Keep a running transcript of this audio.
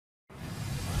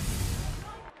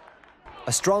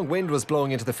A strong wind was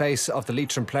blowing into the face of the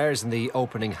Leitrim players in the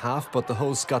opening half, but the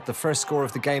hosts got the first score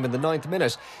of the game in the 9th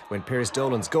minute when Piers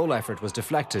Dolan's goal effort was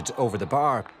deflected over the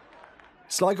bar.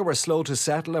 Sligo were slow to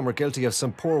settle and were guilty of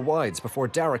some poor wides before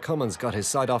Derek Cummins got his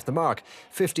side off the mark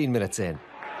 15 minutes in.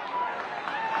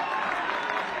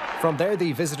 From there,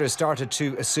 the visitors started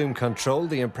to assume control.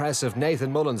 The impressive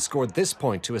Nathan Mullins scored this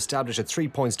point to establish a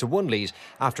 3-1 lead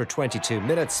after 22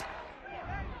 minutes.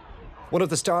 One of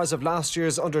the stars of last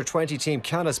year's under-20 team,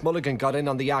 Canis Mulligan, got in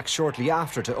on the act shortly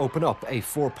after to open up a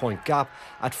 4-point gap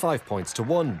at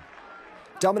 5-1.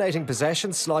 Dominating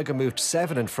possession, Sligo moved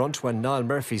 7 in front when Niall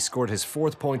Murphy scored his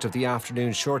 4th point of the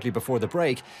afternoon shortly before the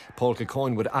break. Paul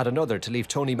Kilcoyne would add another to leave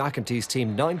Tony McEntee's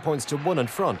team 9-1 in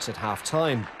front at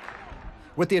half-time.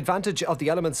 With the advantage of the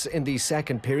elements in the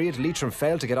second period, Leitrim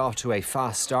failed to get off to a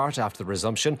fast start after the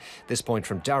resumption. This point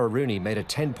from Dara Rooney made it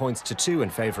 10-2 in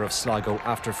favour of Sligo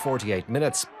after 48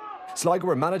 minutes. Sligo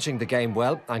were managing the game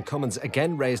well, and Cummins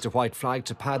again raised a white flag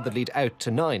to pad the lead out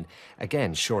to 9,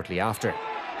 again shortly after.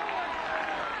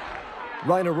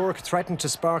 Ryan O'Rourke threatened to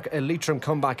spark a Leitrim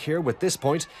comeback here with this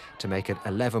point to make it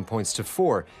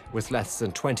 11-4 with less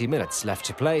than 20 minutes left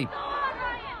to play.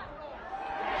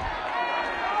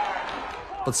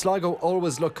 But Sligo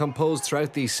always looked composed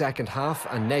throughout the second half,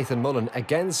 and Nathan Mullen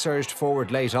again surged forward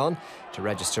late on to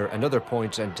register another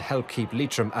point and to help keep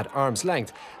Leitrim at arm's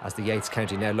length as the Yates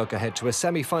County now look ahead to a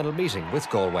semi-final meeting with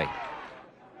Galway.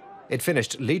 It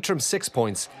finished Leitrim 6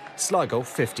 points, Sligo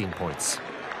 15 points.